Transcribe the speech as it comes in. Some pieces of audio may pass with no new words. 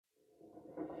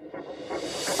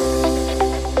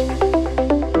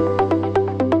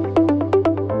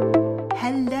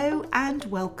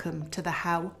to the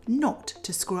How Not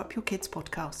to Screw Up Your Kids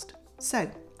podcast. So,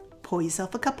 pour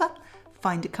yourself a cuppa,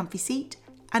 find a comfy seat,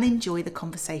 and enjoy the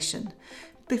conversation.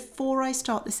 Before I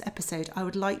start this episode, I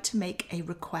would like to make a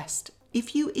request.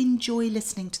 If you enjoy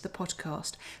listening to the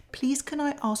podcast, please can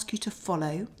I ask you to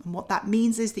follow? And what that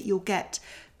means is that you'll get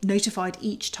notified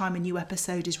each time a new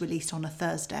episode is released on a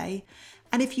Thursday.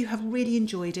 And if you have really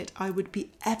enjoyed it, I would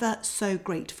be ever so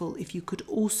grateful if you could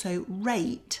also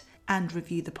rate and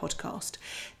review the podcast.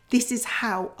 This is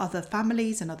how other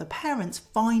families and other parents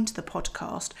find the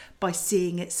podcast, by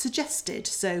seeing it suggested.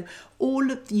 So all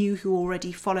of you who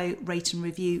already follow, rate and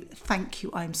review, thank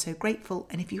you. I'm so grateful.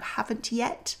 And if you haven't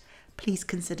yet, please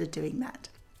consider doing that.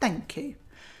 Thank you.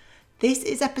 This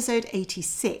is episode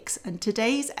 86, and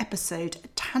today's episode,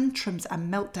 Tantrums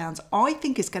and Meltdowns, I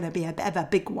think is going to be a bit of a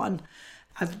big one.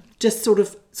 I've just sort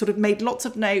of made lots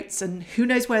of notes, and who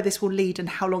knows where this will lead and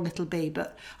how long it'll be,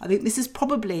 but I think this is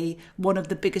probably one of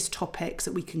the biggest topics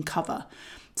that we can cover.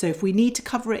 So if we need to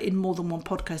cover it in more than one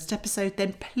podcast episode,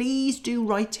 then please do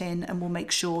write in and we'll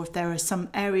make sure if there are some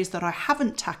areas that I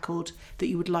haven't tackled that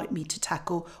you would like me to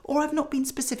tackle, or I've not been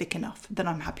specific enough, then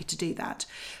I'm happy to do that.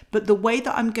 But the way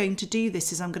that I'm going to do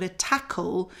this is I'm going to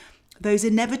tackle those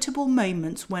inevitable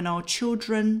moments when our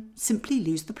children simply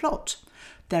lose the plot.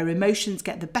 Their emotions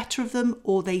get the better of them,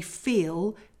 or they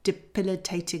feel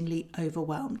debilitatingly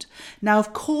overwhelmed. Now,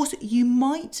 of course, you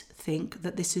might think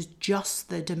that this is just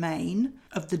the domain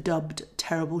of the dubbed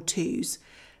terrible twos,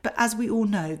 but as we all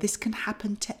know, this can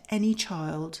happen to any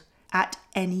child at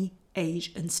any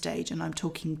age and stage, and I'm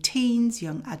talking teens,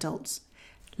 young adults.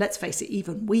 Let's face it,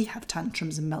 even we have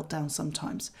tantrums and meltdowns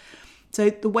sometimes. So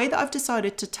the way that I've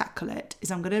decided to tackle it is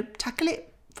I'm going to tackle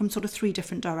it from sort of three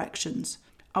different directions.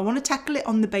 I want to tackle it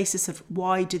on the basis of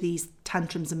why do these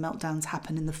tantrums and meltdowns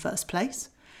happen in the first place?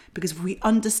 Because if we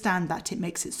understand that, it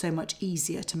makes it so much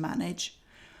easier to manage.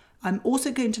 I'm also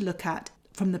going to look at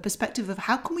from the perspective of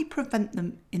how can we prevent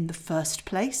them in the first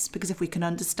place? Because if we can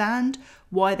understand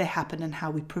why they happen and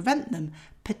how we prevent them,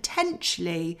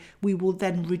 potentially we will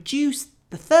then reduce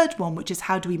the third one, which is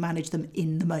how do we manage them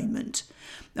in the moment?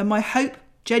 And my hope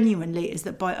genuinely is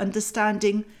that by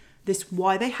understanding this,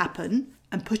 why they happen,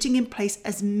 and putting in place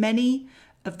as many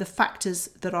of the factors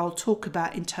that I'll talk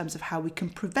about in terms of how we can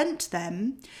prevent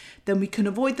them, then we can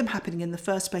avoid them happening in the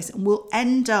first place, and we'll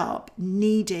end up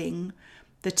needing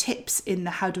the tips in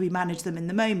the how do we manage them in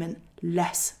the moment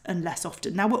less and less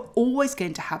often. Now, we're always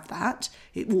going to have that.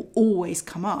 It will always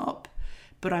come up,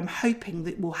 but I'm hoping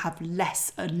that we'll have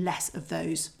less and less of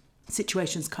those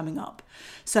situations coming up.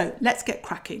 So let's get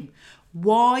cracking.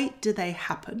 Why do they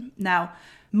happen? Now,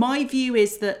 my view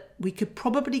is that we could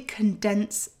probably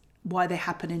condense why they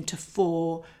happen into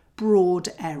four broad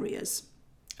areas.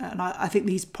 And I think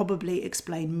these probably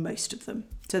explain most of them.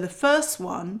 So the first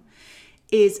one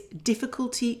is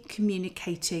difficulty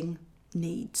communicating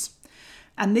needs.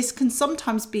 And this can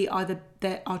sometimes be either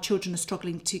that our children are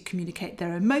struggling to communicate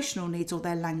their emotional needs or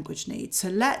their language needs. So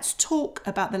let's talk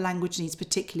about the language needs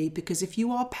particularly, because if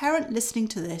you are a parent listening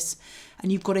to this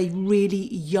and you've got a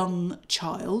really young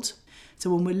child, so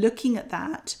when we're looking at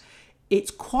that, it's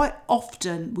quite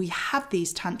often we have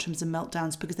these tantrums and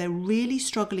meltdowns because they're really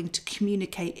struggling to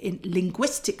communicate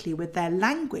linguistically with their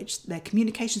language. Their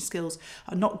communication skills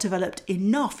are not developed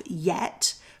enough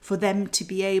yet for them to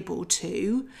be able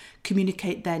to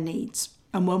communicate their needs.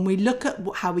 And when we look at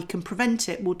how we can prevent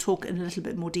it, we'll talk in a little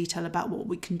bit more detail about what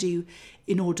we can do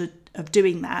in order of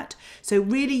doing that. So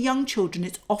really young children,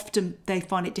 it's often they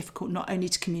find it difficult not only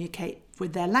to communicate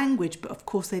with their language, but of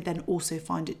course they then also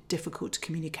find it difficult to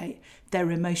communicate their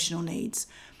emotional needs.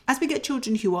 As we get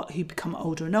children who become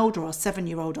older and older, our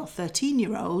 7-year-old, our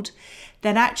 13-year-old,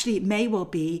 then actually it may well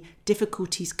be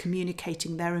difficulties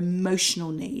communicating their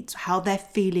emotional needs, how they're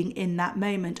feeling in that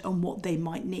moment and what they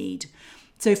might need.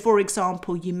 So, for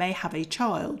example, you may have a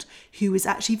child who is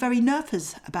actually very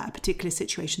nervous about a particular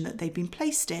situation that they've been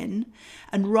placed in.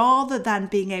 And rather than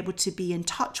being able to be in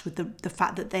touch with the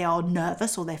fact that they are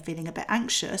nervous or they're feeling a bit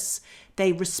anxious,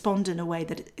 they respond in a way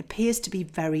that appears to be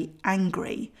very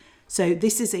angry. So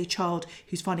this is a child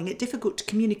who's finding it difficult to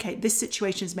communicate. This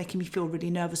situation is making me feel really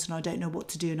nervous and I don't know what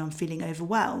to do and I'm feeling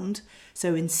overwhelmed.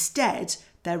 So instead,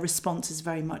 their response is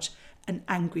very much an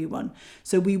angry one.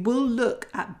 So we will look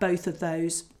at both of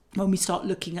those when we start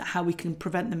looking at how we can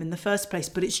prevent them in the first place.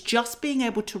 But it's just being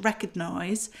able to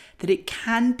recognise that it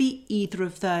can be either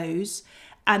of those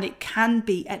and it can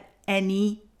be at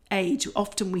any age.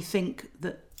 Often we think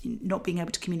that not being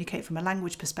able to communicate from a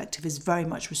language perspective is very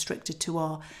much restricted to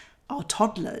our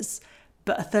toddlers,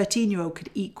 but a 13-year-old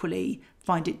could equally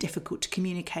find it difficult to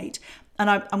communicate. And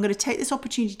I'm going to take this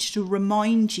opportunity to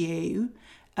remind you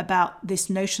about this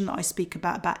notion that I speak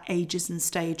about ages and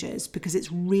stages, because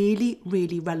it's really,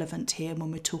 really relevant here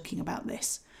when we're talking about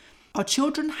this. Our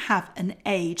children have an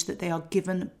age that they are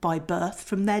given by birth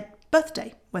from their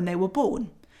birthday, when they were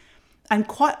born. And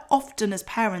quite often as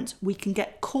parents, we can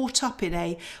get caught up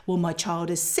in well, my child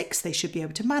is 6, they should be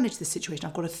able to manage the situation.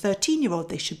 I've got a 13-year-old,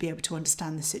 they should be able to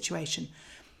understand the situation.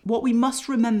 What we must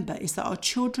remember is that our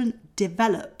children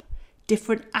develop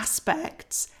different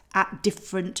aspects at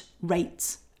different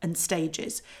rates and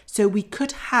stages. So we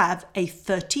could have a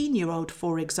 13-year-old,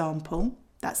 for example,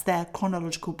 that's their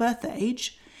chronological birth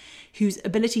age, whose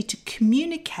ability to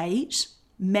communicate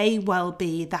may well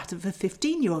be that of a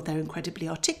 15-year-old. They're incredibly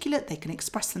articulate, they can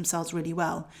express themselves really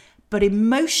well, but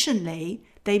emotionally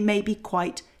they may be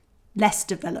quite less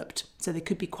developed. So they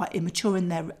could be quite immature in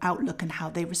their outlook and how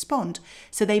they respond.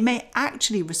 So they may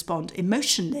actually respond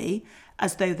emotionally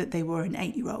as though that they were an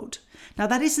 8-year-old. Now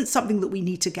that isn't something that we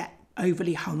need to get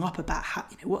overly hung up about. How,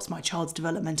 what's my child's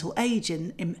developmental age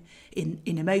in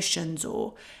emotions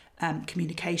or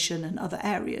communication and other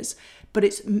areas. But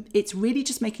it's really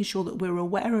just making sure that we're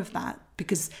aware of that,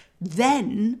 because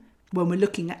then when we're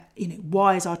looking at,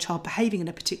 why is our child behaving in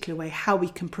a particular way, how we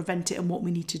can prevent it and what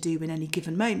we need to do in any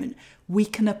given moment, we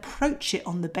can approach it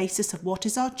on the basis of what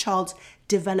is our child's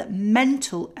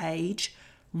developmental age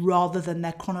rather than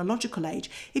their chronological age.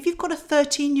 If you've got a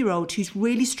 13-year-old who's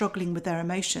really struggling with their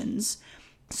emotions,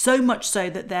 so much so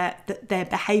that they're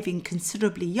behaving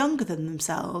considerably younger than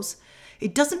themselves,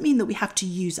 it doesn't mean that we have to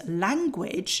use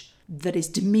language that is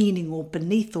demeaning or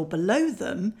beneath or below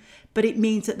them, but it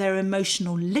means that their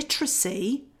emotional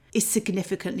literacy is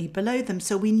significantly below them.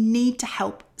 So we need to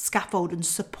help scaffold and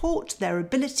support their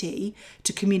ability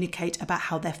to communicate about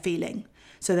how they're feeling,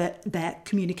 so that their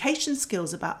communication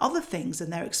skills about other things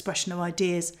and their expression of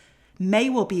ideas may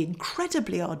well be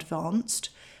incredibly advanced,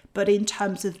 but in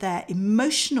terms of their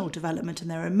emotional development and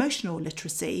their emotional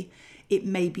literacy, it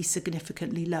may be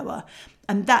significantly lower.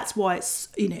 And that's why it's,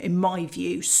 in my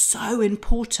view, so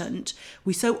important.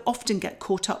 We so often get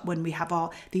caught up when we have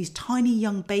these tiny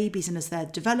young babies, and as they're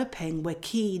developing, we're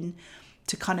keen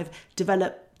to kind of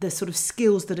develop the sort of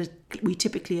skills that we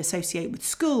typically associate with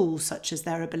schools, such as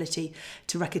their ability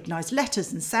to recognise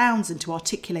letters and sounds and to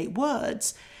articulate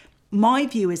words. My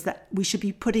view is that we should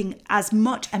be putting as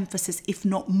much emphasis, if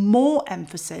not more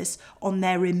emphasis, on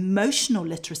their emotional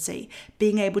literacy,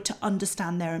 being able to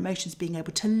understand their emotions, being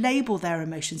able to label their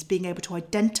emotions, being able to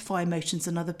identify emotions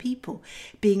in other people,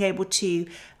 being able to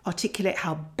articulate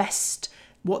how best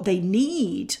what they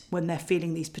need when they're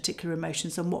feeling these particular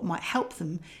emotions and what might help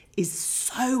them is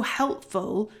so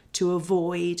helpful to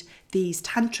avoid these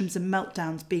tantrums and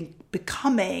meltdowns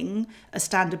becoming a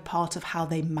standard part of how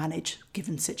they manage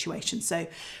given situations. So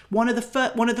one of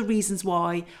the reasons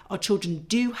why our children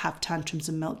do have tantrums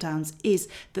and meltdowns is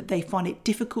that they find it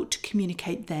difficult to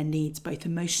communicate their needs, both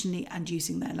emotionally and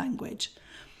using their language.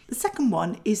 The second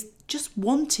one is just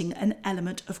wanting an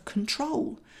element of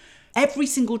control. Every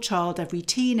single child, every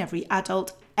teen, every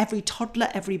adult, every toddler,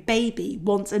 every baby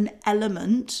wants an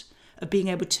element of being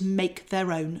able to make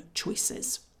their own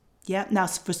choices. Yeah. Now,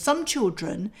 for some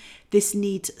children, this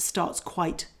need starts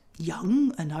quite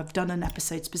young, and I've done an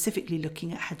episode specifically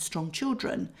looking at headstrong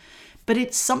children, but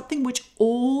it's something which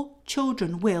all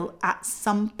children will at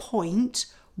some point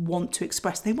want to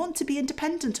express. They want to be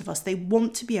independent of us. They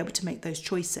want to be able to make those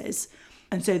choices.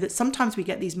 And so that sometimes we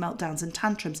get these meltdowns and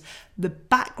tantrums. The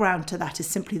background to that is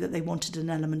simply that they wanted an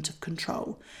element of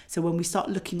control. So when we start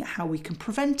looking at how we can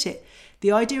prevent it,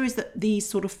 the idea is that these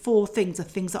sort of 4 things are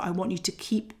things that I want you to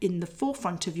keep in the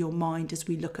forefront of your mind as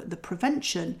we look at the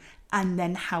prevention and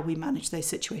then how we manage those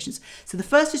situations. So the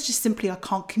first is just simply, I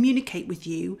can't communicate with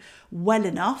you well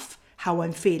enough how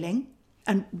I'm feeling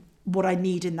and what I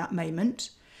need in that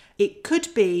moment. It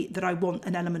could be that I want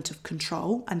an element of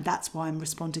control, and that's why I'm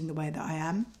responding the way that I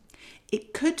am.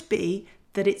 It could be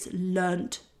that it's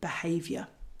learnt behaviour.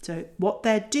 So what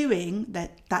they're doing,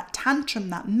 that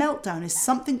tantrum, that meltdown is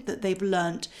something that they've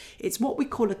learnt. It's what we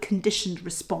call a conditioned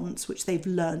response, which they've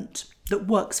learnt that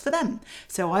works for them.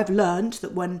 So I've learned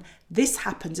that when this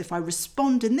happens, if I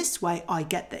respond in this way, I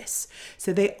get this.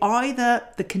 So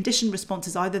the conditioned response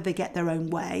is either they get their own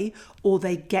way, or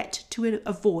they get to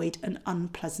avoid an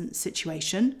unpleasant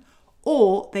situation,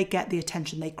 or they get the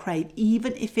attention they crave,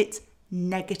 even if it's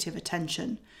negative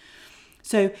attention.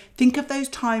 So think of those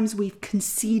times we've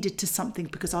conceded to something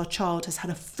because our child has had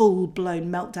a full-blown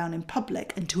meltdown in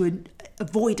public, and to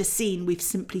avoid a scene, we've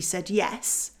simply said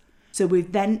yes. So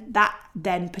that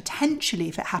then potentially,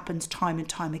 if it happens time and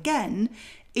time again,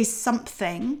 is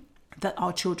something that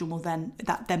our children will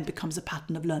that then becomes a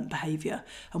pattern of learnt behaviour,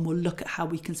 and we'll look at how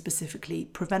we can specifically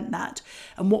prevent that.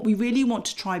 And what we really want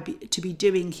to try to be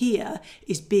doing here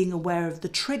is being aware of the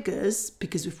triggers,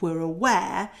 because if we're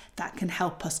aware, that can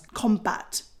help us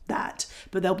combat that.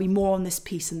 But there'll be more on this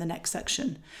piece in the next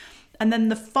section. And then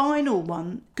the final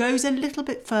one goes a little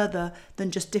bit further than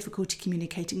just difficulty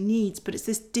communicating needs, but it's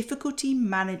this difficulty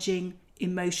managing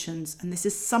emotions. And this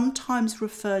is sometimes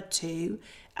referred to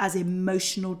as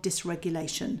emotional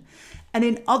dysregulation. And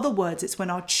in other words, it's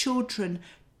when our children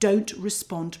don't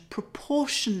respond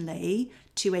proportionally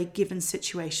to a given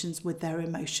situations with their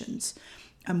emotions.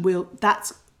 And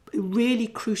that's a really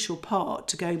crucial part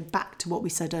to going back to what we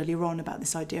said earlier on about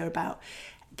this idea about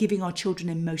giving our children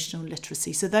emotional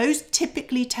literacy. So those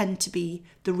typically tend to be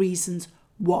the reasons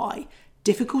why.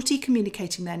 Difficulty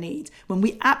communicating their needs. When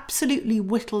we absolutely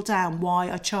whittle down why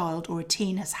a child or a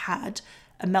teen has had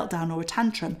a meltdown or a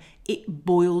tantrum, it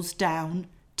boils down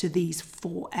to these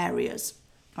 4 areas.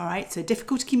 All right, so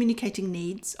difficulty communicating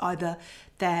needs, either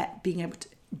they're being able to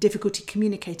difficulty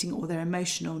communicating or their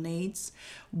emotional needs,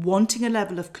 wanting a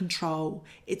level of control,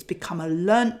 it's become a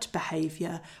learnt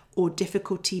behaviour, or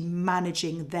difficulty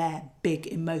managing their big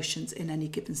emotions in any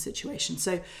given situation.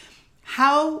 So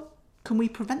how can we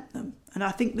prevent them? And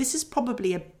I think this is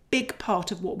probably a big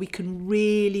part of what we can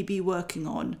really be working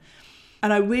on.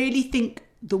 And I really think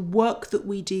the work that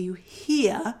we do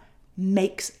here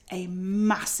makes a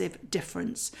massive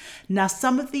difference. Now,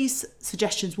 some of these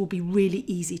suggestions will be really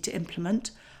easy to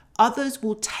implement. Others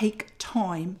will take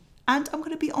time and, I'm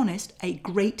going to be honest, a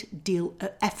great deal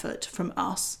of effort from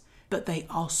us, but they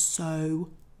are so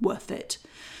worth it.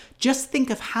 Just think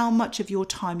of how much of your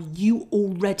time you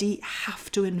already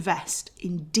have to invest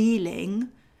in dealing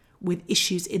with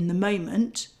issues in the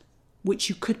moment, which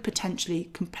you could potentially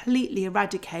completely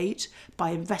eradicate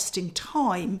by investing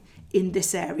time in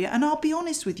this area. And I'll be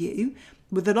honest with you,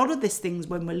 with a lot of these things,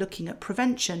 when we're looking at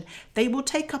prevention, they will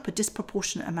take up a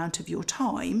disproportionate amount of your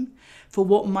time for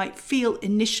what might feel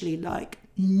initially like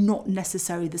not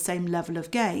necessarily the same level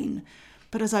of gain.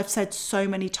 But as I've said so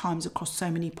many times across so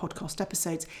many podcast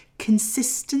episodes,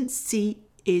 consistency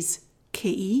is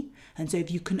key. And so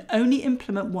if you can only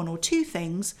implement 1 or 2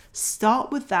 things, start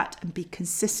with that and be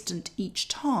consistent each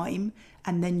time,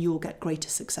 and then you'll get greater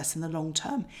success in the long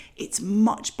term. It's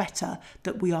much better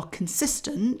that we are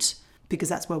consistent, because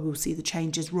that's where we'll see the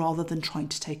changes, rather than trying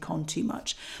to take on too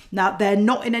much. Now, they're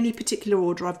not in any particular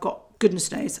order. I've got, goodness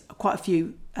knows, quite a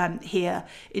few here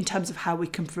in terms of how we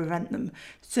can prevent them.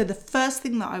 So the first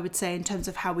thing that I would say in terms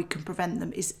of how we can prevent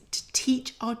them is to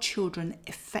teach our children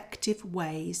effective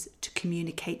ways to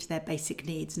communicate their basic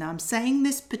needs. Now, I'm saying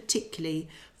this particularly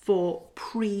for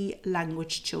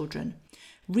pre-language children.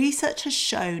 Research has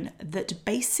shown that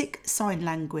basic sign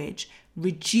language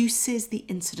reduces the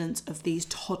incidence of these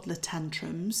toddler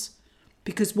tantrums,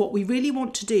 because what we really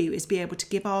want to do is be able to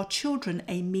give our children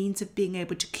a means of being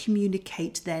able to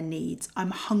communicate their needs. I'm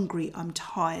hungry, I'm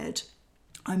tired,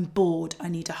 I'm bored, I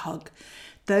need a hug.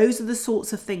 Those are the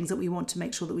sorts of things that we want to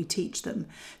make sure that we teach them.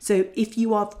 So if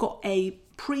you have got a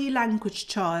pre-language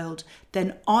child,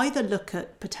 then either look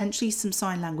at potentially some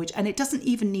sign language, and it doesn't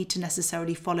even need to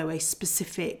necessarily follow a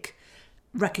specific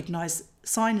recognised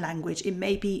sign language. It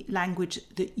may be language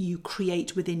that you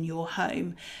create within your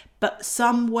home, but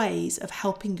some ways of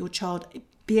helping your child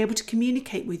be able to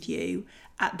communicate with you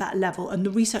at that level. And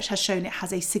the research has shown it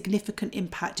has a significant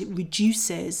impact. It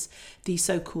reduces these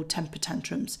so-called temper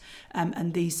tantrums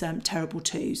and these terrible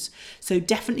twos. So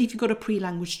definitely, if you've got a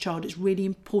pre-language child, it's really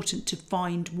important to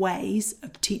find ways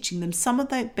of teaching them some of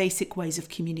the basic ways of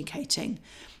communicating.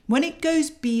 When it goes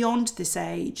beyond this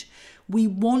age, we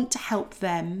want to help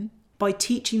them by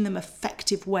teaching them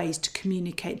effective ways to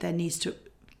communicate their needs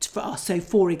for us. So,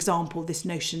 for example, this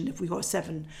notion, if we've got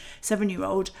a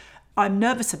seven-year-old, I'm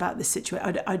nervous about this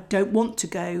situation. I don't want to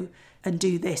go and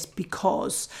do this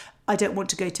because I don't want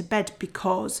to go to bed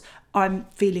because I'm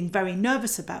feeling very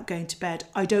nervous about going to bed.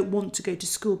 I don't want to go to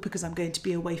school because I'm going to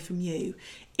be away from you.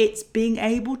 It's being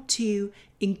able to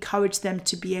encourage them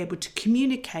to be able to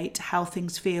communicate how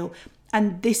things feel.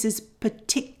 And this is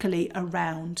particularly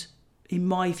around, in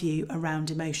my view, around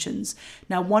emotions.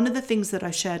 Now, one of the things that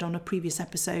I shared on a previous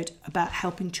episode about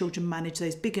helping children manage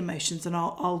those big emotions, and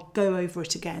I'll go over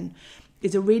it again,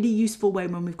 is a really useful way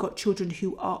when we've got children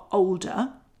who are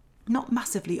older, not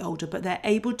massively older, but they're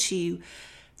able to,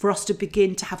 for us to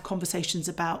begin to have conversations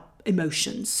about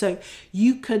emotions. So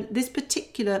you can, this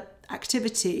particular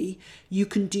activity, you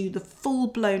can do the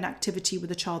full-blown activity with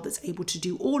a child that's able to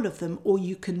do all of them, or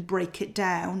you can break it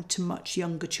down to much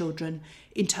younger children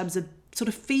in terms of sort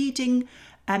of feeding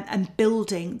and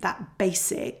building that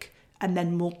basic and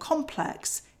then more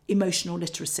complex emotional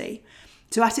literacy.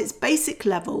 So at its basic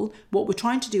level, what we're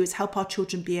trying to do is help our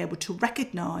children be able to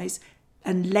recognise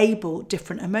and label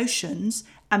different emotions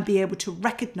and be able to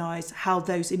recognise how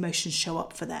those emotions show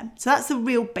up for them. So that's the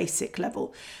real basic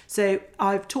level. So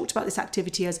I've talked about this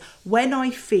activity as when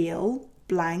I feel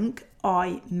blank,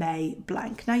 I may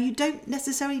blank. Now, you don't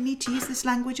necessarily need to use this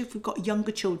language if we've got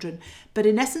younger children, but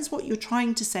in essence, what you're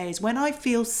trying to say is when I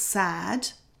feel sad,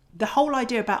 the whole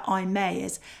idea about I may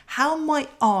is how might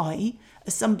I,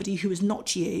 as somebody who is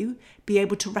not you, be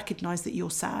able to recognise that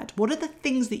you're sad? What are the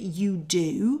things that you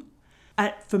do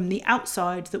from the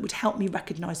outside that would help me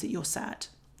recognise that you're sad?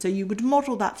 So you would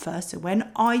model that first. So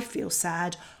when I feel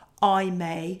sad, I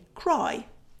may cry.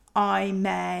 I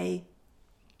may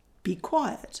be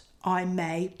quiet. I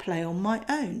may play on my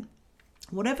own.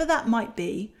 Whatever that might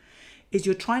be, is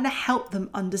you're trying to help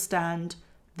them understand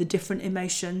the different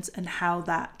emotions and how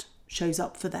that shows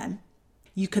up for them.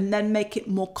 You can then make it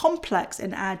more complex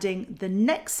in adding the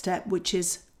next step, which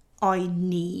is I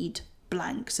need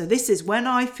blank. So this is when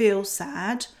I feel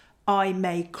sad, I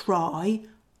may cry,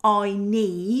 I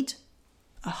need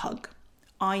a hug.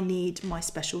 I need my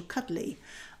special cuddly.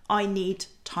 I need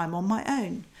time on my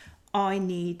own. I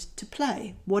need to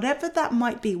play. Whatever that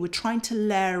might be, we're trying to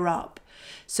layer up.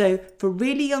 So for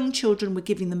really young children, we're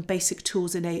giving them basic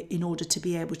tools in order to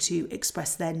be able to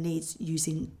express their needs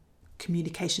using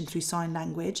communication through sign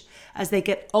language. As they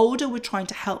get older, we're trying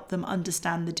to help them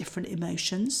understand the different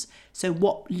emotions.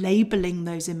 So labeling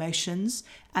those emotions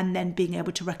and then being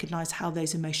able to recognize how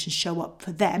those emotions show up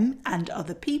for them and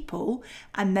other people.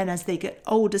 And then as they get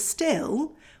older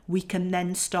still, we can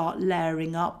then start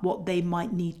layering up what they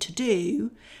might need to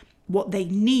do, what they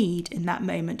need in that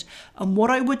moment. And what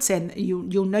I would say, and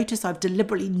you'll notice I've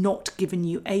deliberately not given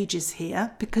you ages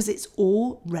here because it's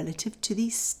all relative to the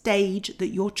stage that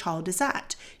your child is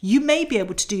at. You may be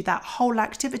able to do that whole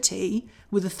activity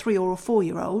with a 3 or a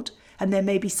 4-year-old, and there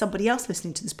may be somebody else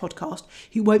listening to this podcast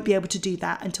who won't be able to do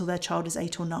that until their child is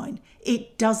 8 or 9.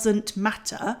 It doesn't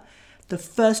matter. The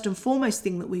first and foremost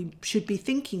thing that we should be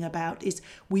thinking about is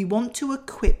we want to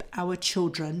equip our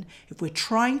children. If we're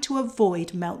trying to avoid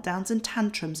meltdowns and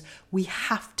tantrums, we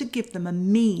have to give them a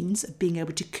means of being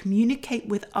able to communicate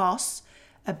with us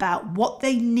about what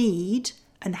they need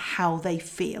and how they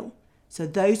feel. So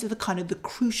those are the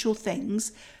crucial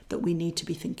things that we need to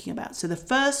be thinking about. So the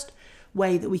first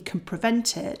way that we can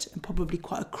prevent it, and probably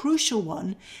quite a crucial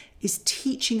one, is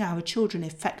teaching our children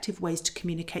effective ways to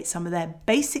communicate some of their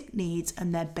basic needs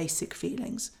and their basic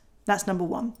feelings. That's number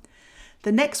one.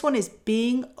 The next one is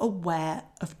being aware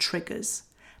of triggers.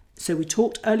 So we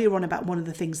talked earlier on about one of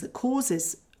the things that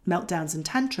causes meltdowns and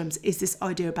tantrums is this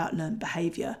idea about learned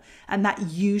behaviour, and that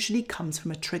usually comes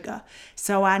from a trigger.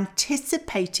 So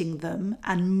anticipating them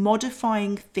and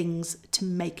modifying things to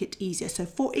make it easier. So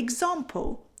for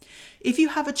example, if you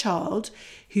have a child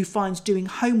who finds doing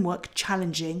homework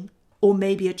challenging, or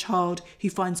maybe a child who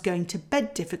finds going to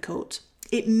bed difficult,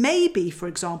 it may be, for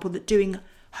example, that doing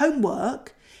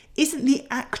homework isn't the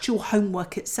actual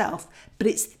homework itself, but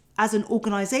it's as an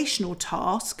organisational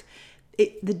task.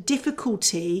 The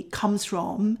difficulty comes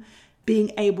from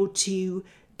being able to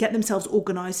get themselves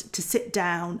organised to sit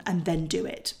down and then do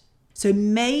it. So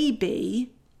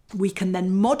maybe we can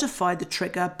then modify the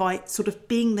trigger by sort of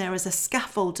being there as a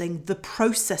scaffolding, the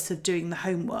process of doing the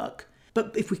homework.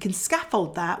 But if we can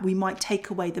scaffold that, we might take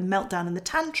away the meltdown and the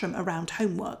tantrum around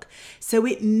homework. So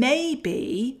it may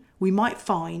be, we might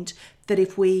find that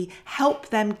if we help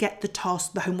them get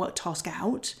the homework task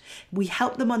out, we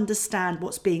help them understand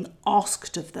what's being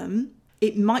asked of them,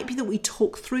 it might be that we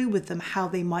talk through with them how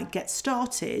they might get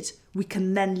started. We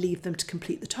can then leave them to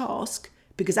complete the task,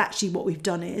 because actually what we've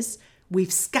done is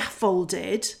we've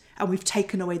scaffolded and we've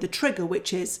taken away the trigger,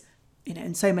 which is,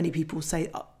 and so many people say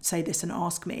this and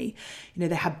ask me,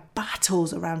 they have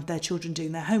battles around their children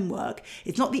doing their homework.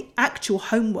 It's not the actual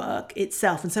homework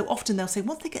itself. And so often they'll say,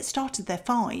 once they get started, they're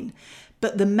fine.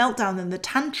 But the meltdown and the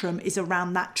tantrum is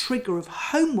around that trigger of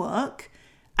homework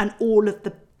and all of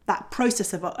that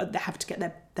process of they have to get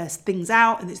their things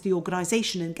out, and it's the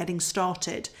organisation and getting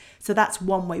started. So that's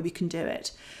one way we can do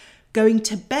it. Going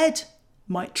to bed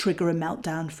might trigger a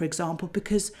meltdown, for example,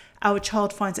 because our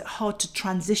child finds it hard to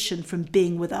transition from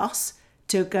being with us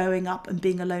to going up and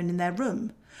being alone in their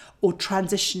room, or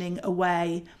transitioning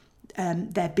away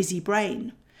their busy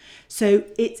brain. So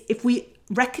if we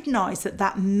recognise that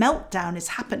meltdown is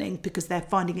happening because they're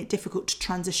finding it difficult to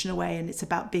transition away and it's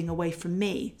about being away from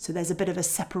me, so there's a bit of a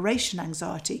separation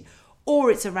anxiety,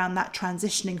 or it's around that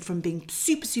transitioning from being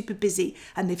super, super busy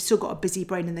and they've still got a busy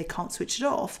brain and they can't switch it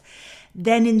off,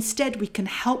 then instead we can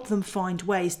help them find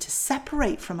ways to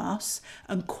separate from us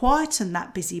and quieten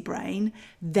that busy brain.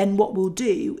 Then what we'll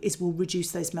do is we'll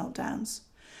reduce those meltdowns.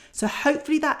 So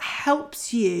hopefully that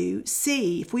helps you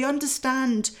see, if we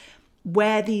understand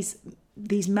where these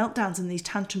meltdowns and these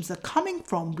tantrums are coming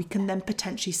from, we can then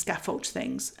potentially scaffold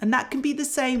things. And that can be the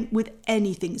same with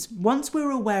anything. Once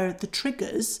we're aware of the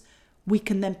triggers, we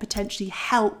can then potentially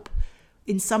help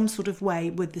in some sort of way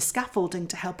with the scaffolding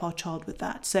to help our child with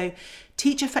that. So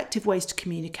teach effective ways to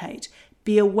communicate.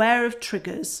 Be aware of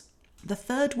triggers. The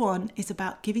third one is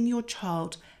about giving your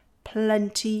child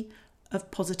plenty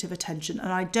of positive attention.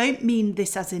 And I don't mean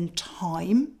this as in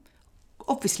time.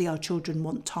 Obviously, our children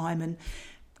want time, and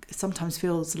it sometimes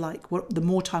feels like the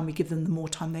more time we give them, the more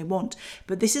time they want.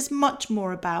 But this is much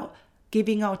more about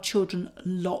giving our children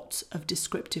lots of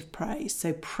descriptive praise.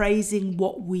 So praising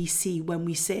what we see when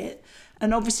we see it.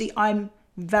 And obviously, I'm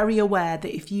very aware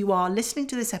that if you are listening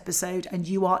to this episode and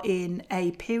you are in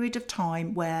a period of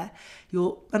time where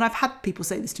and I've had people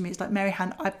say this to me, it's like,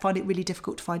 Mary-Han, I find it really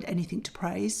difficult to find anything to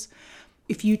praise.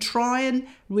 If you try and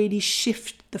really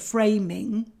shift the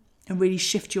framing and really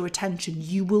shift your attention,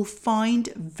 you will find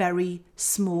very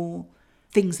small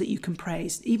things that you can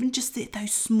praise. Even just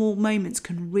those small moments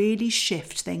can really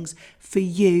shift things for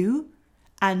you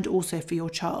and also for your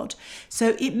child.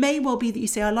 So it may well be that you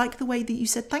say, I like the way that you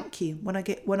said thank you when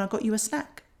I got you a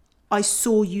snack. I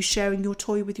saw you sharing your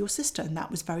toy with your sister and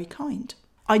that was very kind.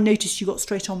 I noticed you got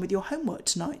straight on with your homework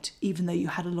tonight, even though you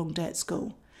had a long day at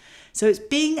school. So it's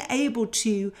being able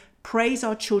to praise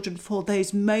our children for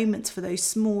those moments, for those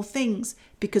small things,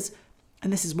 because,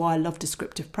 and this is why I love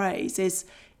descriptive praise, is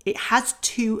it has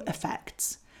two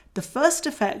effects. The first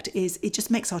effect is it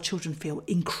just makes our children feel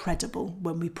incredible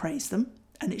when we praise them,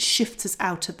 and it shifts us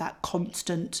out of that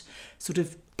constant sort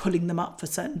of pulling them up for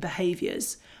certain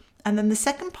behaviours. And then the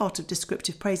second part of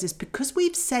descriptive praise is because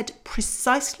we've said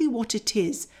precisely what it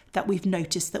is that we've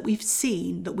noticed, that we've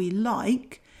seen, that we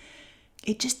like,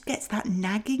 it just gets that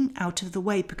nagging out of the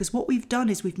way, because what we've done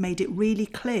is we've made it really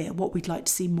clear what we'd like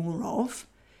to see more of,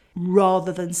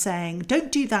 rather than saying,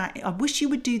 don't do that, I wish you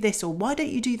would do this, or why don't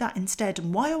you do that instead,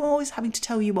 and why am I always having to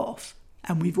tell you off?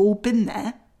 And we've all been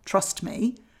there, trust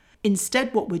me.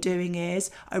 Instead, what we're doing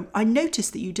is, I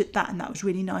noticed that you did that and that was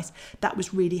really nice, that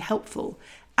was really helpful.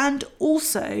 And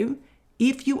also,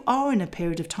 if you are in a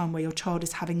period of time where your child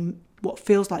is having what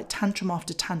feels like tantrum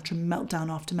after tantrum,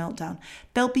 meltdown after meltdown,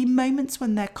 there'll be moments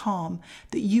when they're calm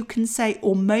that you can say,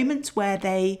 or moments where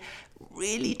they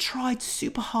really tried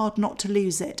super hard not to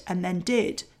lose it and then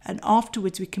did. And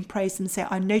afterwards we can praise them and say,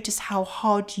 I noticed how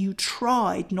hard you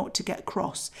tried not to get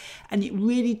cross. And it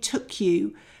really took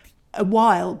you a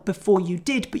while before you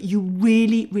did, but you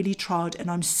really, really tried. And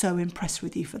I'm so impressed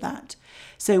with you for that.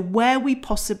 So where we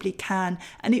possibly can,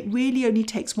 and it really only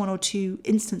takes one or two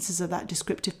instances of that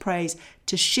descriptive praise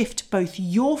to shift both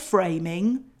your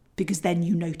framing, because then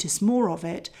you notice more of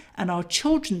it, and our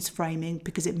children's framing,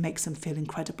 because it makes them feel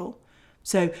incredible.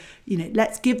 So,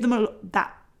 let's give them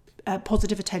that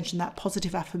positive attention, that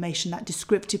positive affirmation, that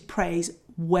descriptive praise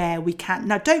where we can.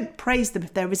 Now, don't praise them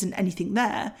if there isn't anything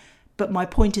there, but my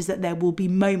point is that there will be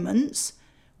moments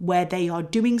where they are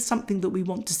doing something that we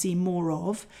want to see more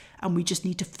of, and we just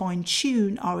need to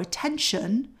fine-tune our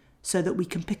attention so that we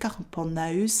can pick up on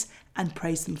those and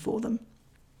praise them for them.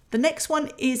 The next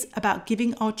one is about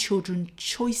giving our children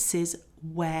choices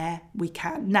where we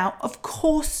can. Now, of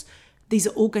course, these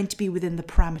are all going to be within the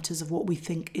parameters of what we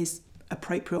think is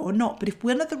appropriate or not. But if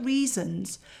one of the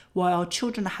reasons why our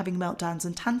children are having meltdowns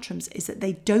and tantrums is that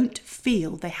they don't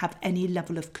feel they have any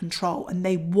level of control and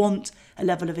they want a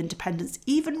level of independence,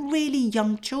 even really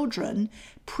young children,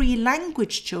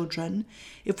 pre-language children,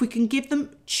 if we can give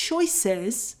them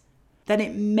choices, then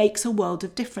it makes a world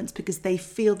of difference because they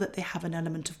feel that they have an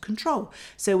element of control.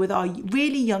 So with our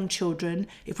really young children,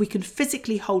 if we can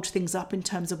physically hold things up in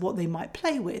terms of what they might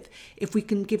play with, if we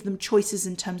can give them choices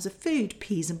in terms of food,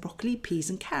 peas and broccoli, peas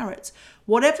and carrots,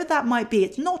 whatever that might be,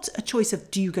 it's not a choice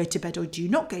of do you go to bed or do you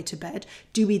not go to bed?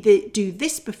 Do we do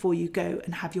this before you go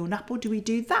and have your nap, or do we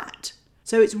do that?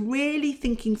 So it's really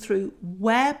thinking through,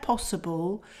 where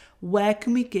possible, where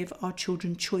can we give our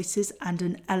children choices and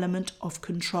an element of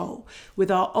control? With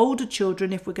our older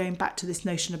children, if we're going back to this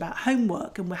notion about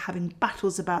homework and we're having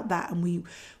battles about that and we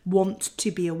want to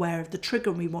be aware of the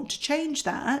trigger and we want to change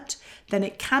that, then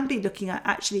it can be looking at,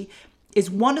 actually,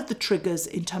 is one of the triggers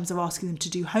in terms of asking them to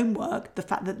do homework the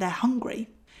fact that they're hungry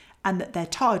and that they're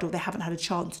tired or they haven't had a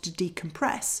chance to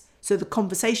decompress? So the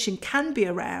conversation can be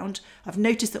around, I've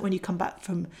noticed that when you come back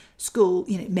from school,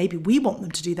 maybe we want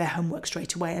them to do their homework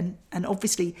straight away. And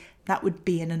obviously that would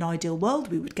be in an ideal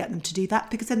world, we would get them to do that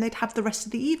because then they'd have the rest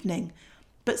of the evening.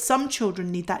 But some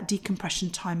children need that decompression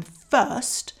time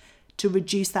first to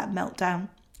reduce that meltdown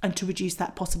and to reduce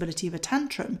that possibility of a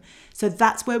tantrum. So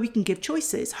that's where we can give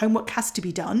choices. Homework has to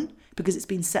be done because it's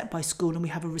been set by school and we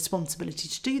have a responsibility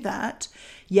to do that,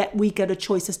 yet we get a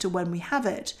choice as to when we have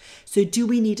it. So do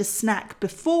we need a snack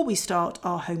before we start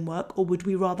our homework, or would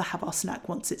we rather have our snack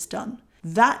once it's done?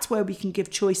 That's where we can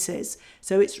give choices.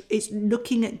 So it's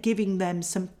looking at giving them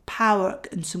some power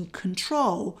and some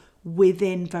control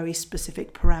within very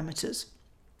specific parameters.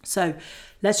 So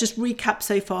let's just recap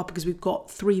so far because we've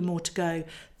got 3 more to go.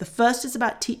 The first is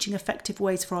about teaching effective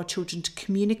ways for our children to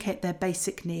communicate their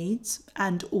basic needs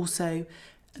and also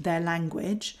their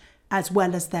language, as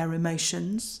well as their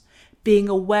emotions. Being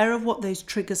aware of what those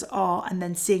triggers are and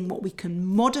then seeing what we can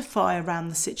modify around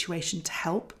the situation to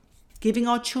help. Giving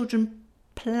our children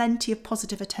plenty of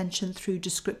positive attention through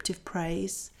descriptive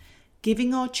praise.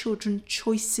 Giving our children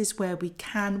choices where we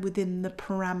can within the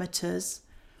parameters.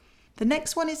 The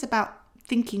next one is about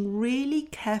thinking really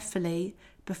carefully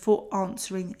before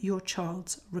answering your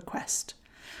child's request.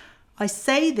 I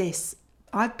say this,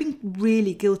 I've been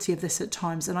really guilty of this at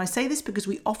times, and I say this because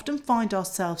we often find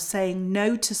ourselves saying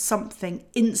no to something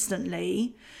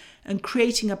instantly and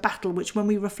creating a battle, which when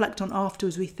we reflect on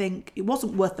afterwards, we think it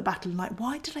wasn't worth the battle. Like,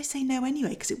 why did I say no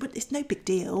anyway? Because it's no big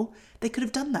deal. They could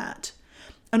have done that.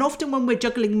 And often when we're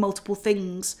juggling multiple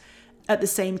things at the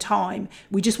same time,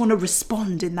 we just want to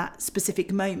respond in that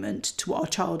specific moment to what our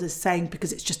child is saying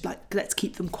because it's just like, let's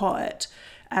keep them quiet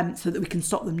so that we can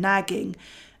stop them nagging.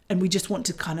 And we just want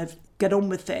to kind of get on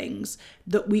with things,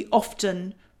 that we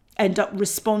often end up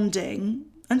responding.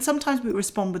 And sometimes we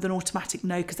respond with an automatic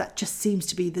no because that just seems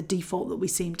to be the default that we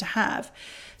seem to have.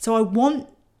 So I want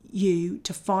you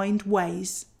to find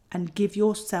ways and give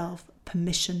yourself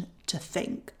permission to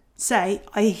think. Say,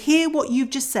 I hear what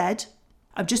you've just said.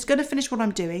 I'm just going to finish what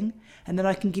I'm doing and then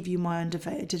I can give you my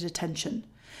undivided attention.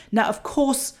 Now, of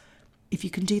course, if you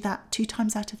can do that 2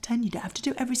 times out of 10, you don't have to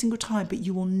do it every single time, but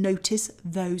you will notice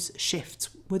those shifts.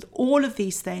 With all of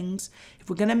these things, if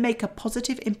we're going to make a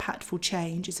positive, impactful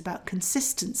change, it's about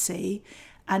consistency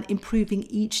and improving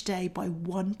each day by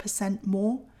 1%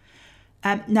 more.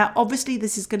 Now, obviously,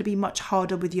 this is going to be much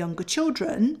harder with younger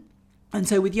children. And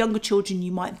so with younger children,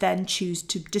 you might then choose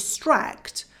to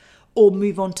distract or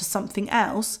move on to something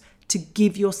else to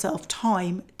give yourself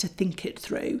time to think it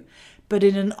through. But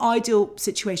in an ideal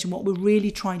situation, what we're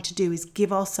really trying to do is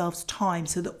give ourselves time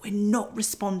so that we're not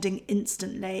responding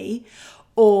instantly.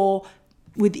 Or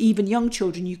with even young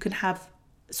children, you can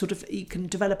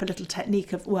develop a little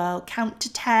technique of, count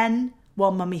to 10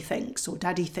 while mummy thinks or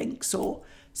daddy thinks, or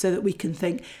so that we can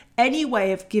think. Any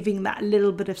way of giving that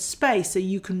little bit of space so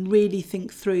you can really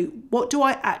think through, what do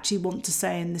I actually want to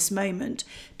say in this moment?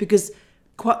 Because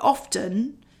quite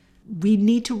often we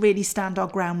need to really stand our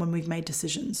ground when we've made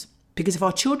decisions. Because if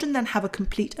our children then have a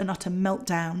complete and utter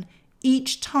meltdown,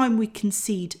 each time we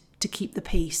concede to keep the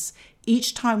peace,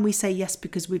 each time we say yes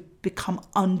because we've become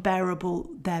unbearable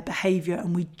their behaviour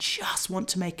and we just want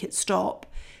to make it stop,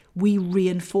 we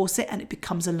reinforce it and it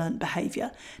becomes a learnt behaviour.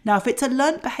 Now, if it's a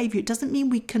learnt behaviour, it doesn't mean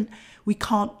they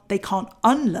can't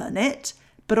unlearn it,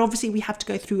 but obviously we have to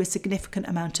go through a significant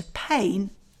amount of pain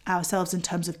ourselves in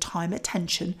terms of time,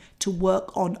 attention to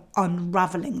work on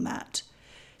unravelling that.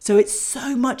 So it's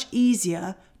so much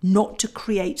easier not to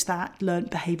create that learnt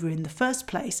behaviour in the first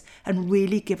place and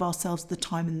really give ourselves the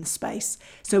time and the space.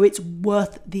 So it's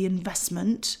worth the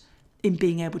investment in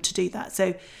being able to do that.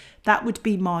 So that would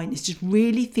be mine, is just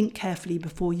really think carefully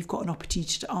before you've got an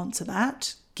opportunity to answer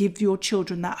that. Give your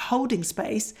children that holding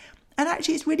space. And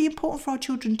actually it's really important for our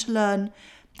children to learn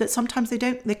that sometimes they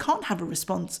can't have a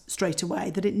response straight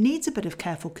away, that it needs a bit of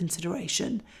careful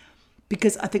consideration,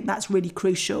 because I think that's really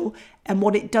crucial. And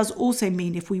what it does also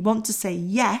mean, if we want to say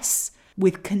yes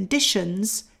with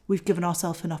conditions, we've given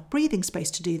ourselves enough breathing space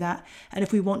to do that. And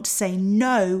if we want to say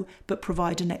no, but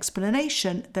provide an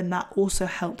explanation, then that also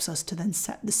helps us to then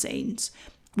set the scenes.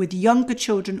 With younger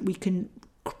children, we can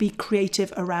be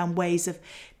creative around ways of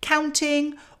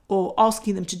counting or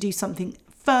asking them to do something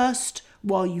first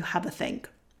while you have a think.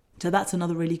 So that's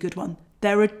another really good one.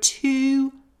 There are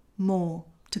 2 more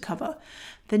to cover.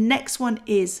 The next one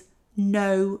is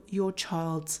know your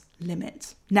child's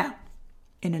limits. Now,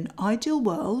 in an ideal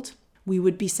world, we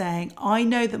would be saying, I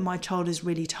know that my child is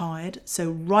really tired, so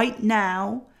right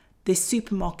now, this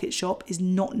supermarket shop is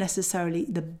not necessarily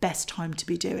the best time to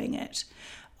be doing it.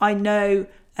 I know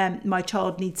my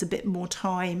child needs a bit more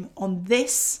time on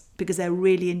this because they're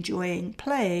really enjoying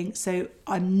playing. So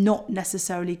I'm not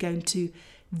necessarily going to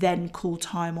then call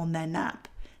time on their nap.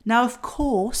 Now, of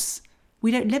course, we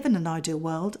don't live in an ideal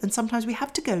world, and sometimes we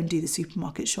have to go and do the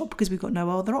supermarket shop because we've got no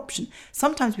other option.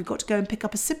 Sometimes we've got to go and pick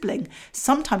up a sibling.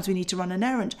 Sometimes we need to run an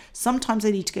errand. Sometimes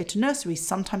they need to go to nursery.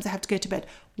 Sometimes they have to go to bed.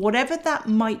 Whatever that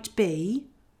might be,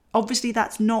 obviously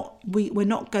that's not, we're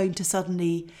not going to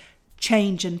suddenly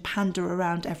change and pander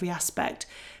around every aspect,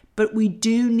 but we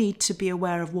do need to be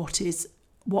aware of what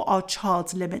our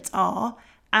child's limits are,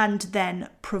 and then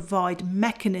provide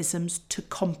mechanisms to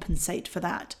compensate for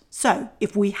that. So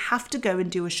if we have to go and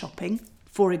do a shopping,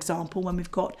 for example, when we've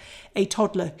got a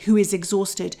toddler who is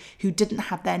exhausted, who didn't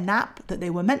have their nap, that they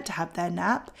were meant to have their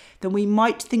nap, then we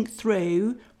might think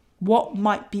through what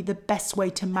might be the best way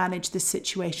to manage this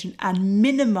situation and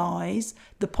minimise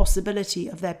the possibility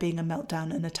of there being a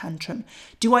meltdown and a tantrum.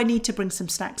 Do I need to bring some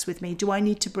snacks with me? Do I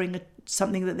need to bring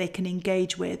something that they can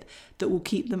engage with that will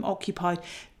keep them occupied?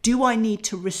 Do I need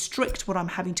to restrict what I'm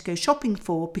having to go shopping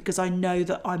for because I know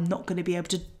that I'm not going to be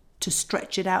able to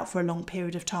stretch it out for a long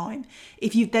period of time?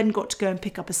 If you've then got to go and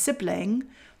pick up a sibling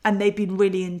and they've been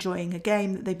really enjoying a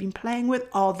game that they've been playing with,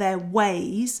 are there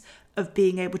ways of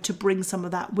being able to bring some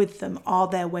of that with them? Are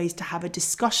there ways to have a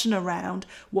discussion around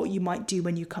what you might do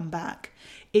when you come back?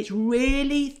 It's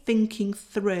really thinking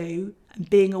through and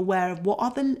being aware of what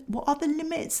are the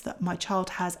limits that my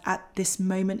child has at this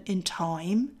moment in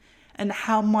time, and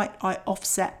how might I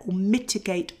offset or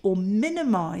mitigate or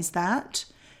minimise that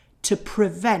to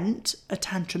prevent a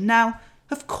tantrum. Now,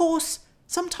 of course,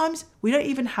 sometimes we don't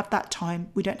even have that time.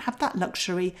 We don't have that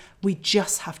luxury. We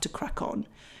just have to crack on.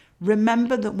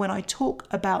 Remember that when I talk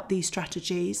about these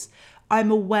strategies, I'm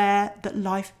aware that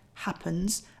life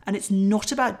happens and it's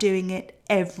not about doing it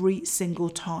every single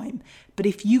time. But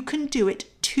if you can do it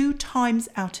 2 times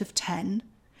out of 10,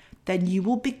 then you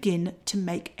will begin to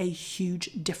make a huge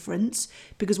difference,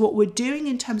 because what we're doing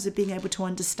in terms of being able to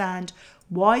understand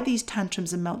why these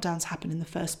tantrums and meltdowns happen in the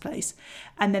first place,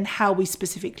 and then how we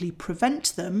specifically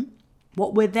prevent them,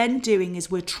 what we're then doing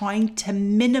is we're trying to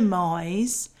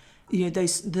minimize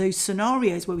those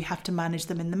scenarios where we have to manage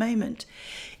them in the moment.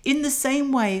 In the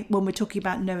same way, when we're talking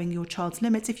about knowing your child's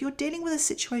limits, if you're dealing with a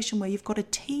situation where you've got a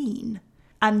teen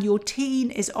and your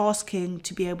teen is asking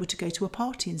to be able to go to a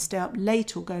party and stay up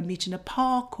late or go and meet in a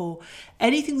park or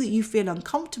anything that you feel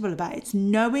uncomfortable about, it's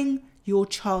knowing your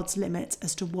child's limits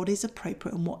as to what is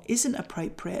appropriate and what isn't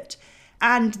appropriate,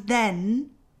 and then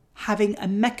having a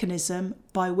mechanism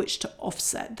by which to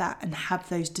offset that and have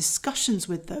those discussions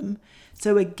with them.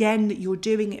 So again, you're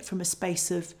doing it from a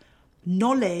space of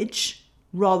knowledge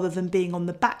rather than being on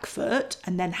the back foot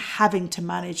and then having to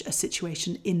manage a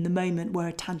situation in the moment where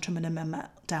a tantrum and a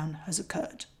meltdown has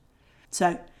occurred.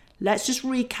 So let's just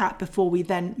recap before we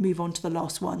then move on to the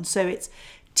last one. So it's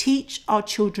teach our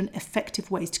children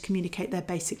effective ways to communicate their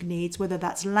basic needs, whether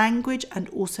that's language and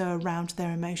also around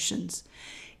their emotions.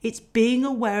 It's being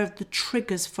aware of the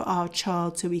triggers for our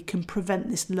child so we can prevent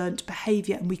this learnt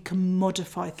behaviour and we can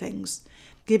modify things.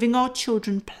 Giving our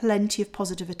children plenty of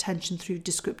positive attention through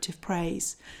descriptive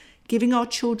praise. Giving our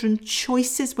children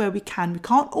choices where we can. We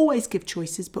can't always give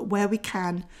choices, but where we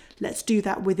can, let's do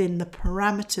that within the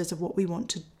parameters of what we want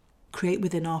to create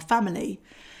within our family.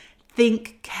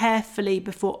 Think carefully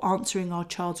before answering our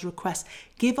child's requests.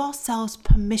 Give ourselves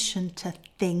permission to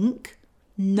think.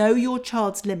 Know your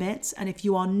child's limits, and if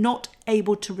you are not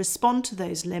able to respond to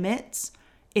those limits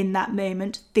in that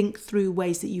moment, think through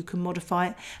ways that you can modify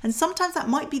it. And sometimes that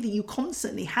might be that you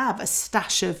constantly have a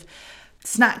stash of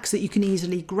snacks that you can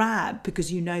easily grab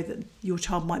because you know that your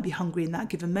child might be hungry in that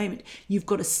given moment. You've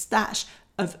got a stash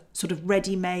of sort of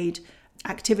ready-made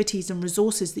activities and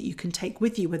resources that you can take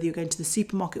with you, whether you're going to the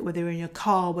supermarket, whether you're in your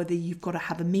car, whether you've got to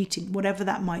have a meeting, whatever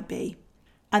that might be.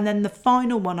 And then the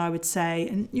final one I would say,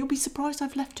 and you'll be surprised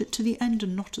I've left it to the end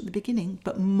and not at the beginning,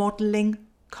 but modelling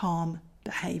calm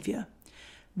behaviour.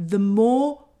 The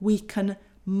more we can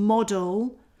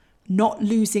model not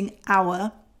losing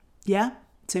so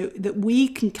that we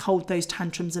can hold those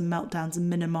tantrums and meltdowns and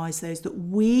minimise those, that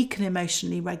we can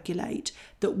emotionally regulate,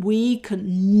 that we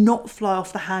can not fly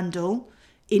off the handle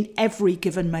in every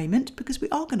given moment, because we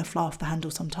are going to fly off the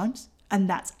handle sometimes, and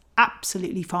that's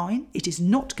absolutely fine. It is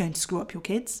not going to screw up your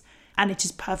kids, and it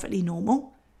is perfectly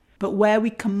normal. But where we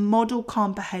can model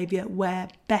calm behaviour where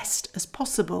best as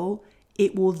possible,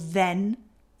 it will then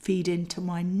feed into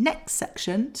my next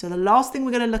section. So the last thing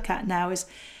we're going to look at now is,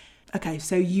 okay,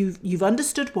 so you've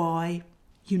understood why,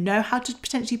 you know how to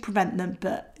potentially prevent them,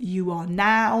 but you are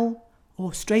now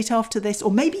or straight after this,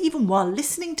 or maybe even while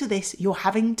listening to this, you're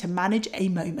having to manage a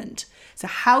moment. So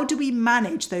how do we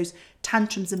manage those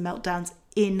tantrums and meltdowns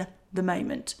in the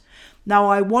moment? Now,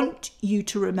 I want you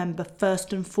to remember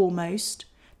first and foremost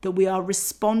that we are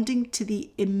responding to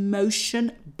the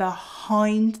emotion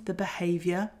behind the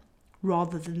behaviour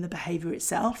rather than the behaviour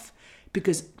itself.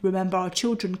 Because remember, our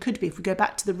children could be, if we go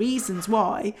back to the reasons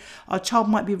why, our child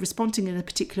might be responding in a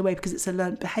particular way because it's a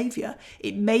learned behaviour.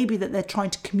 It may be that they're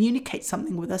trying to communicate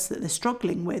something with us that they're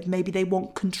struggling with. Maybe they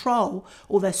want control,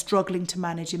 or they're struggling to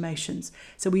manage emotions.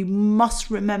 So we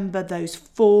must remember those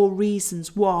 4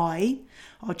 reasons why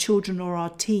our children or our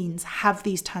teens have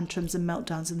these tantrums and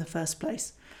meltdowns in the first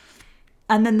place.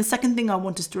 And then the second thing I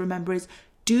want us to remember is,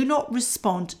 do not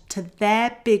respond to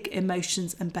their big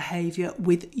emotions and behaviour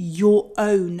with your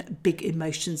own big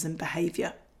emotions and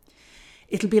behaviour.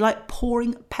 It'll be like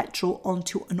pouring petrol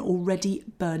onto an already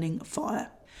burning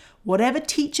fire. Whatever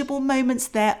teachable moments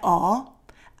there are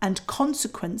and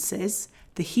consequences,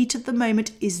 the heat of the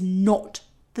moment is not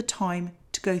the time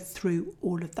to go through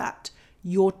all of that.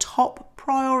 Your top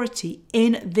priority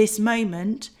in this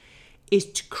moment is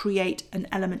to create an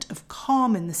element of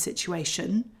calm in the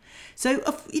situation. So,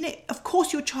 of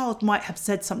course, your child might have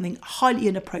said something highly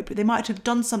inappropriate. They might have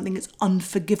done something that's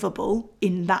unforgivable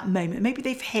in that moment. Maybe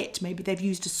they've hit, maybe they've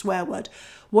used a swear word.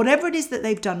 Whatever it is that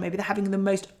they've done, maybe they're having the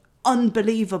most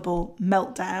unbelievable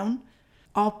meltdown.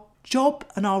 Our job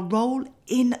and our role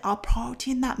in our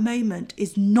priority in that moment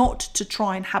is not to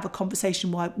try and have a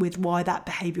conversation with why that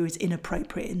behaviour is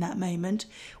inappropriate in that moment.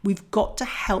 We've got to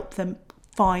help them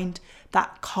find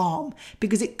that calm,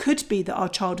 because it could be that our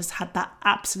child has had that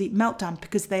absolute meltdown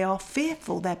because they are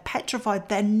fearful, they're petrified,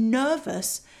 they're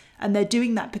nervous, and they're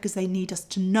doing that because they need us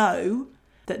to know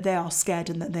that they are scared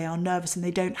and that they are nervous and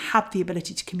they don't have the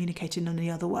ability to communicate in any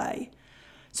other way.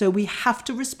 So we have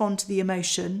to respond to the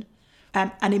emotion.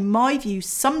 And in my view,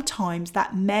 sometimes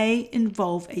that may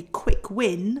involve a quick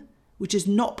win, which is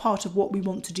not part of what we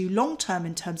want to do long term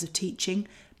in terms of teaching,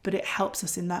 but it helps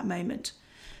us in that moment.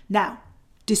 Now,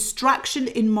 distraction,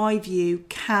 in my view,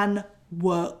 can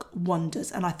work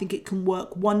wonders. And I think it can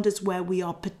work wonders where we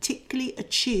are particularly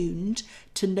attuned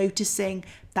to noticing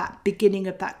that beginning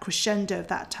of that crescendo of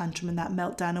that tantrum and that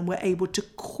meltdown, and we're able to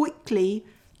quickly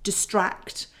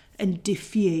distract and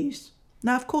diffuse.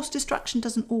 Now, of course, distraction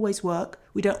doesn't always work.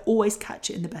 We don't always catch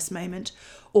it in the best moment,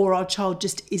 or our child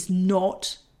just is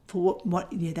not, for what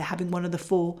they're having one of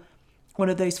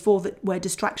those four that where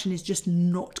distraction is just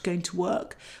not going to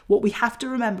work. What we have to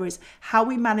remember is how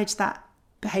we manage that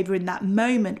behaviour in that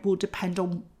moment will depend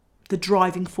on the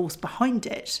driving force behind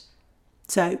it.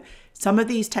 So some of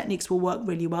these techniques will work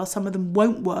really well. Some of them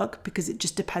won't work because it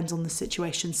just depends on the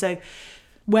situation. So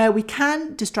where we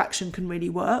can, distraction can really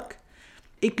work.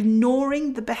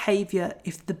 Ignoring the behaviour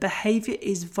if the behaviour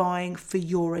is vying for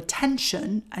your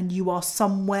attention and you are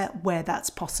somewhere where that's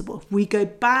possible. If we go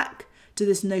back to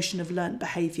this notion of learnt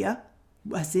behaviour,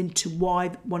 as into why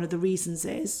one of the reasons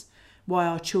is why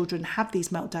our children have these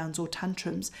meltdowns or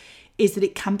tantrums, is that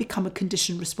it can become a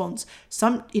conditioned response.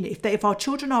 If our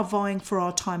children are vying for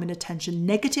our time and attention,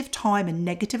 negative time and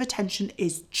negative attention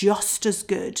is just as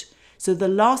good. So the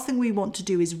last thing we want to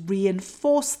do is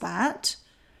reinforce that.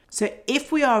 So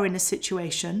if we are in a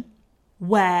situation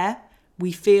where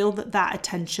we feel that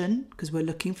attention, because we're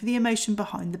looking for the emotion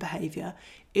behind the behaviour,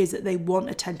 is that they want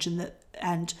attention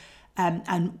and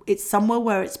it's somewhere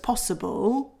where it's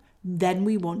possible, then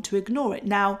we want to ignore it.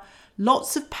 Now,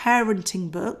 lots of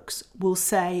parenting books will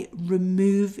say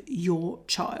remove your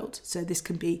child. So this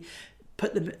can be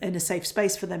put them in a safe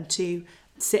space for them to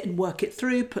sit and work it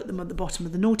through, put them at the bottom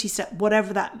of the naughty step,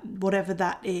 whatever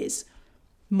that is.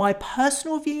 My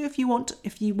personal view, if you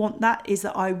want that, is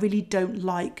that I really don't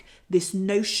like this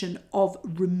notion of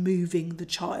removing the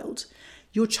child.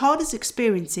 Your child is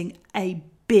experiencing a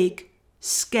big,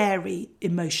 scary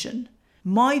emotion.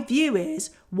 My view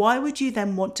is, why would you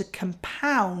then want to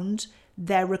compound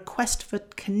their request for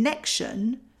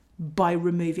connection by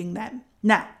removing them?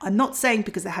 Now, I'm not saying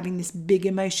because they're having this big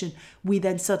emotion, we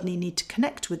then suddenly need to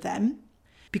connect with them,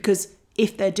 because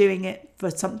if they're doing it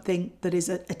for something that is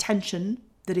attention,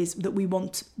 that we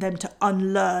want them to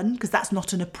unlearn, because that's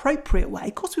not an appropriate way.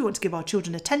 Of course, we want to give our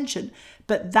children attention,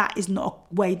 but that is not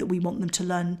a way that we want them to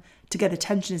learn to get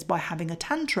attention, is by having a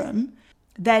tantrum.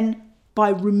 Then by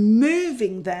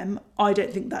removing them, I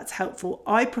don't think that's helpful.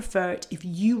 I prefer it if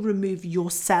you remove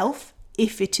yourself,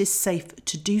 if it is safe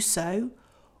to do so,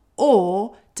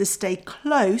 or to stay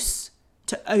close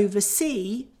to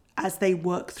oversee as they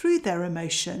work through their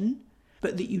emotion,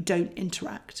 but that you don't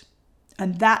interact.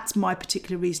 And that's my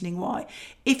particular reasoning why.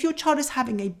 If your child is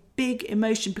having a big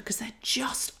emotion because they're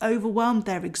just overwhelmed,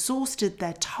 they're exhausted,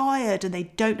 they're tired, and they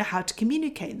don't know how to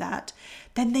communicate that,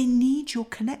 then they need your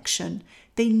connection.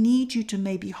 They need you to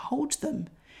maybe hold them.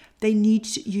 They need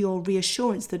your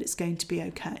reassurance that it's going to be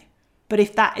okay. But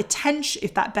if that attention,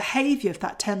 if that behaviour, if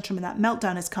that tantrum and that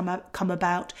meltdown has come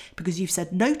about because you've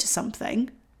said no to something,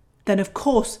 then of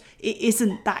course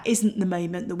that isn't the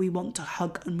moment that we want to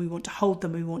hug and we want to hold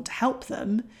them, we want to help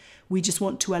them. We just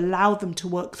want to allow them to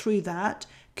work through that,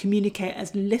 communicate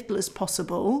as little as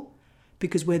possible,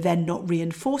 because we're then not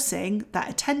reinforcing that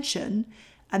attention,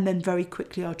 and then very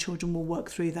quickly our children will work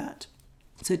through that.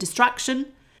 So distraction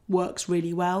works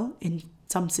really well in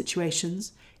some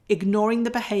situations. Ignoring the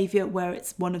behaviour where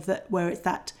it's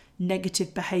that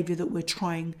negative behaviour that we're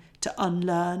trying to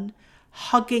unlearn.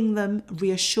 Hugging them,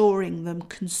 reassuring them,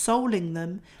 consoling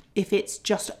them if it's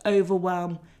just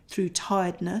overwhelm through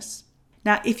tiredness.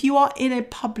 Now, if you are in a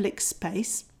public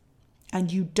space and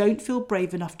you don't feel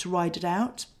brave enough to ride it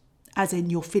out, as in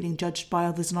you're feeling judged by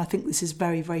others, and I think this is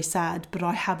very, very sad, but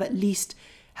I have at least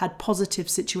had positive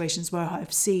situations where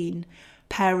I've seen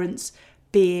parents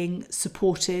being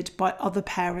supported by other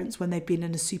parents when they've been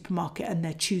in a supermarket and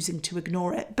they're choosing to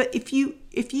ignore it. But if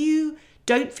you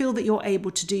don't feel that you're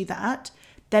able to do that,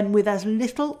 then with as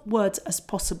little words as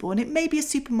possible, and it may be a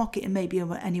supermarket, it may be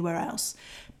anywhere else,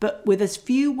 but with as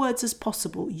few words as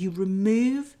possible, you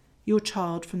remove your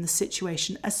child from the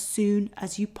situation as soon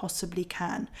as you possibly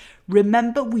can.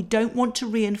 Remember, we don't want to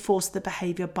reinforce the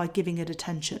behaviour by giving it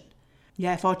attention.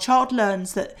 Yeah, if our child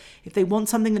learns that if they want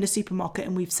something in a supermarket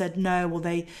and we've said no, or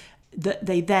they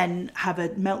then have a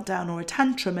meltdown or a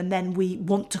tantrum, and then we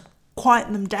want to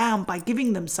quieten them down by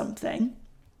giving them something,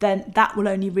 then that will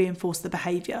only reinforce the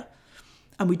behaviour.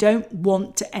 And we don't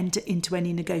want to enter into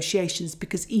any negotiations,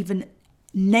 because even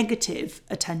negative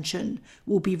attention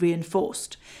will be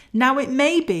reinforced. Now, it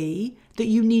may be that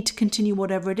you need to continue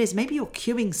whatever it is. Maybe you're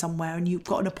queuing somewhere and you've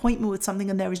got an appointment with something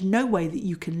and there is no way that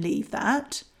you can leave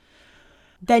that.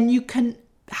 Then you can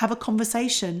have a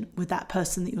conversation with that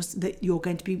person that you're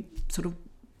going to be sort of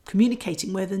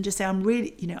communicating with, and just say, I'm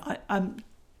really, I'm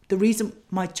the reason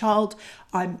my child,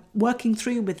 I'm working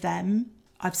through with them.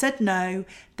 I've said no,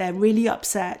 they're really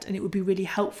upset, and it would be really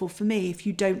helpful for me if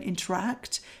you don't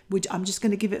interact. I'm just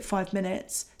going to give it 5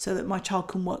 minutes so that my child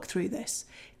can work through this.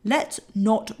 Let's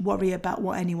not worry about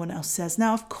what anyone else says.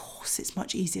 Now, of course, it's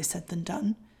much easier said than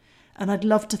done. And I'd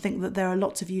love to think that there are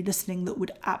lots of you listening that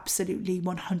would absolutely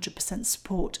 100%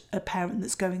 support a parent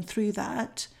that's going through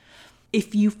that.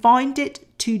 If you find it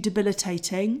too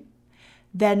debilitating,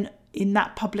 then in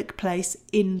that public place,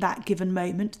 in that given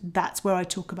moment, that's where I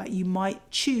talk about you might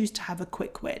choose to have a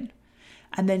quick win.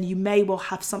 And then you may well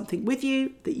have something with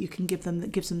you that you can give them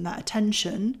that gives them that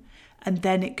attention. And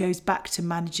then it goes back to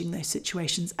managing those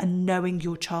situations and knowing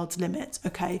your child's limits.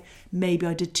 Okay, maybe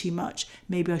I did too much.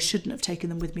 Maybe I shouldn't have taken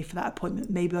them with me for that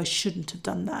appointment. Maybe I shouldn't have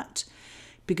done that,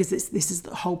 because this is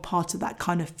the whole part of that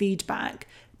kind of feedback.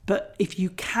 But if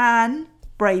you can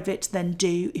brave it, then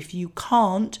do. If you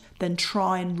can't, then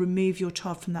try and remove your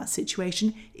child from that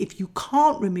situation. If you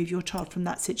can't remove your child from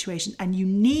that situation and you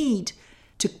need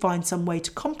to find some way to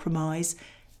compromise,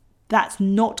 that's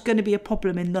not going to be a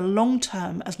problem in the long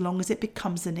term, as long as it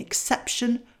becomes an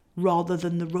exception rather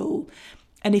than the rule.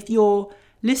 And if you're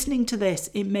listening to this,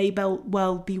 it may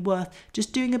well be worth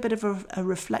just doing a bit of a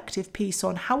reflective piece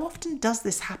on how often does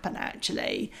this happen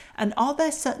actually? And are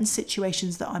there certain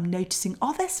situations that I'm noticing?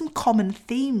 Are there some common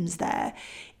themes there?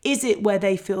 Is it where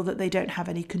they feel that they don't have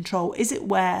any control? Is it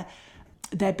where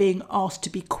they're being asked to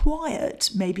be quiet?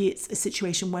 Maybe it's a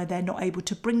situation where they're not able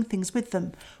to bring things with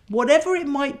them. Whatever it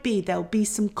might be, there'll be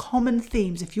some common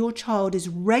themes. If your child is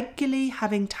regularly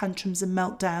having tantrums and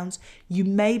meltdowns, you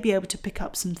may be able to pick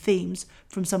up some themes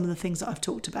from some of the things that I've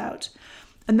talked about.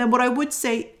 And then what I would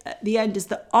say at the end is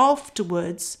that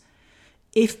afterwards,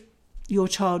 if your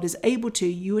child is able to,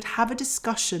 you would have a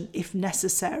discussion if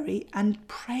necessary and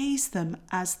praise them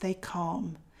as they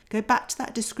calm. Go back to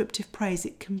that descriptive praise.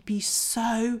 It can be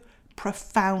so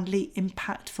profoundly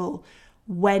impactful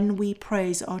when we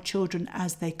praise our children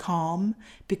as they calm,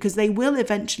 because they will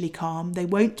eventually calm. They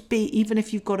won't be, even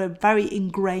if you've got a very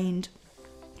ingrained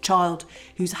child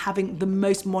who's having the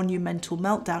most monumental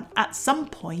meltdown, at some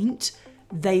point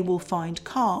they will find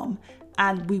calm,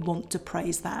 and we want to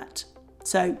praise that.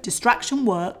 So distraction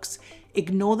works.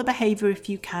 Ignore the behaviour if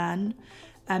you can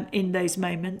in those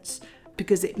moments,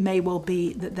 because it may well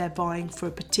be that they're vying for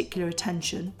a particular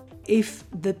attention. If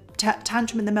the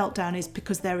tantrum and the meltdown is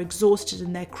because they're exhausted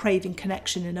and they're craving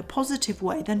connection in a positive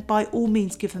way, then by all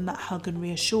means give them that hug and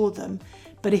reassure them.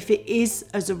 But if it is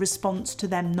as a response to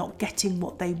them not getting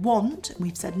what they want, and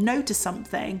we've said no to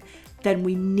something, then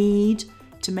we need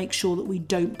to make sure that we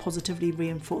don't positively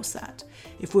reinforce that.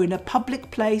 If we're in a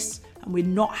public place and we're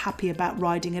not happy about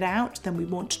riding it out, then we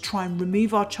want to try and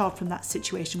remove our child from that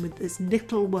situation with as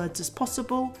little words as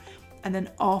possible. And then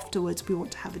afterwards, we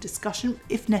want to have a discussion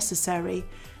if necessary,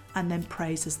 and then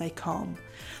praise as they calm.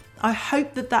 I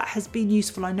hope that that has been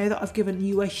useful. I know that I've given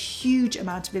you a huge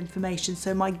amount of information.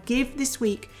 So my give this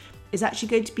week is actually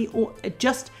going to be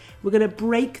we're going to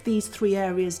break these 3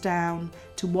 areas down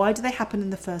to why do they happen in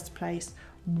the first place?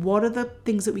 What are the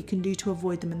things that we can do to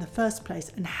avoid them in the first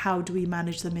place? And how do we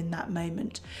manage them in that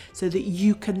moment? So that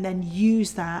you can then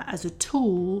use that as a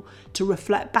tool to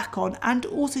reflect back on, and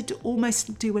also to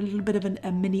almost do a little bit of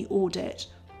a mini audit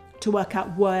to work out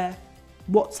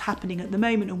what's happening at the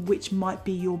moment and which might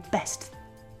be your best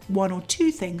 1 or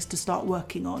 2 things to start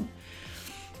working on.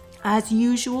 As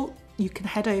usual, you can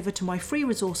head over to my free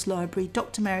resource library,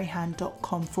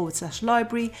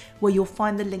 drmaryhan.com/library, where you'll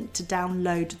find the link to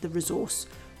download the resource.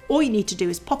 All you need to do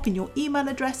is pop in your email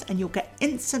address and you'll get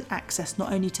instant access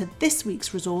not only to this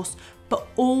week's resource, but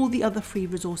all the other free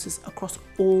resources across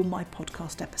all my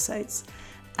podcast episodes.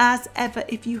 As ever,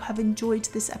 if you have enjoyed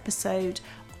this episode,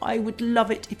 I would love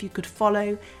it if you could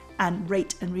follow and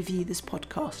rate and review this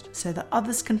podcast so that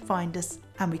others can find us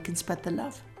and we can spread the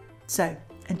love. So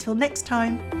until next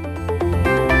time.